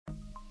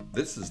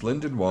This is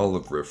Lyndon Wall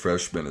of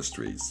Refresh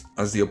Ministries.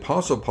 As the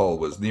Apostle Paul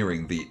was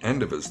nearing the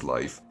end of his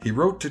life, he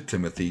wrote to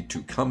Timothy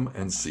to come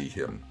and see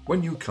him.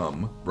 When you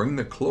come, bring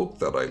the cloak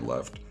that I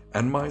left,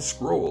 and my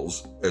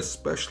scrolls,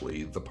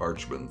 especially the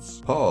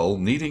parchments. Paul,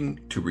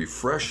 needing to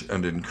refresh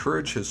and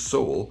encourage his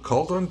soul,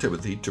 called on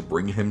Timothy to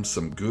bring him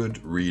some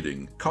good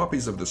reading.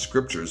 Copies of the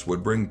scriptures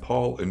would bring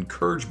Paul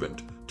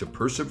encouragement to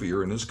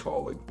persevere in his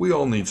calling. We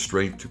all need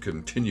strength to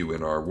continue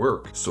in our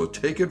work, so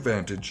take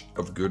advantage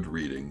of good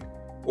reading.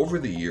 Over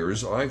the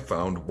years, I've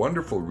found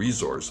wonderful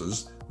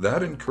resources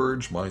that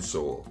encourage my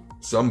soul.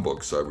 Some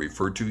books I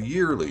refer to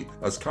yearly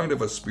as kind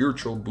of a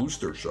spiritual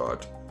booster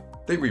shot.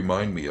 They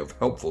remind me of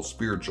helpful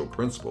spiritual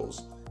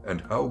principles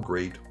and how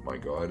great my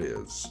God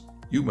is.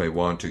 You may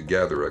want to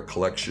gather a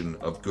collection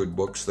of good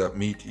books that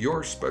meet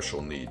your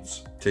special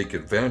needs. Take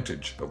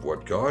advantage of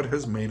what God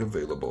has made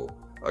available.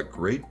 A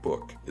great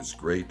book is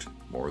great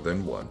more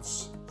than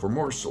once. For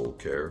more soul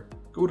care,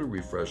 go to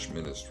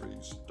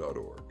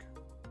refreshministries.org.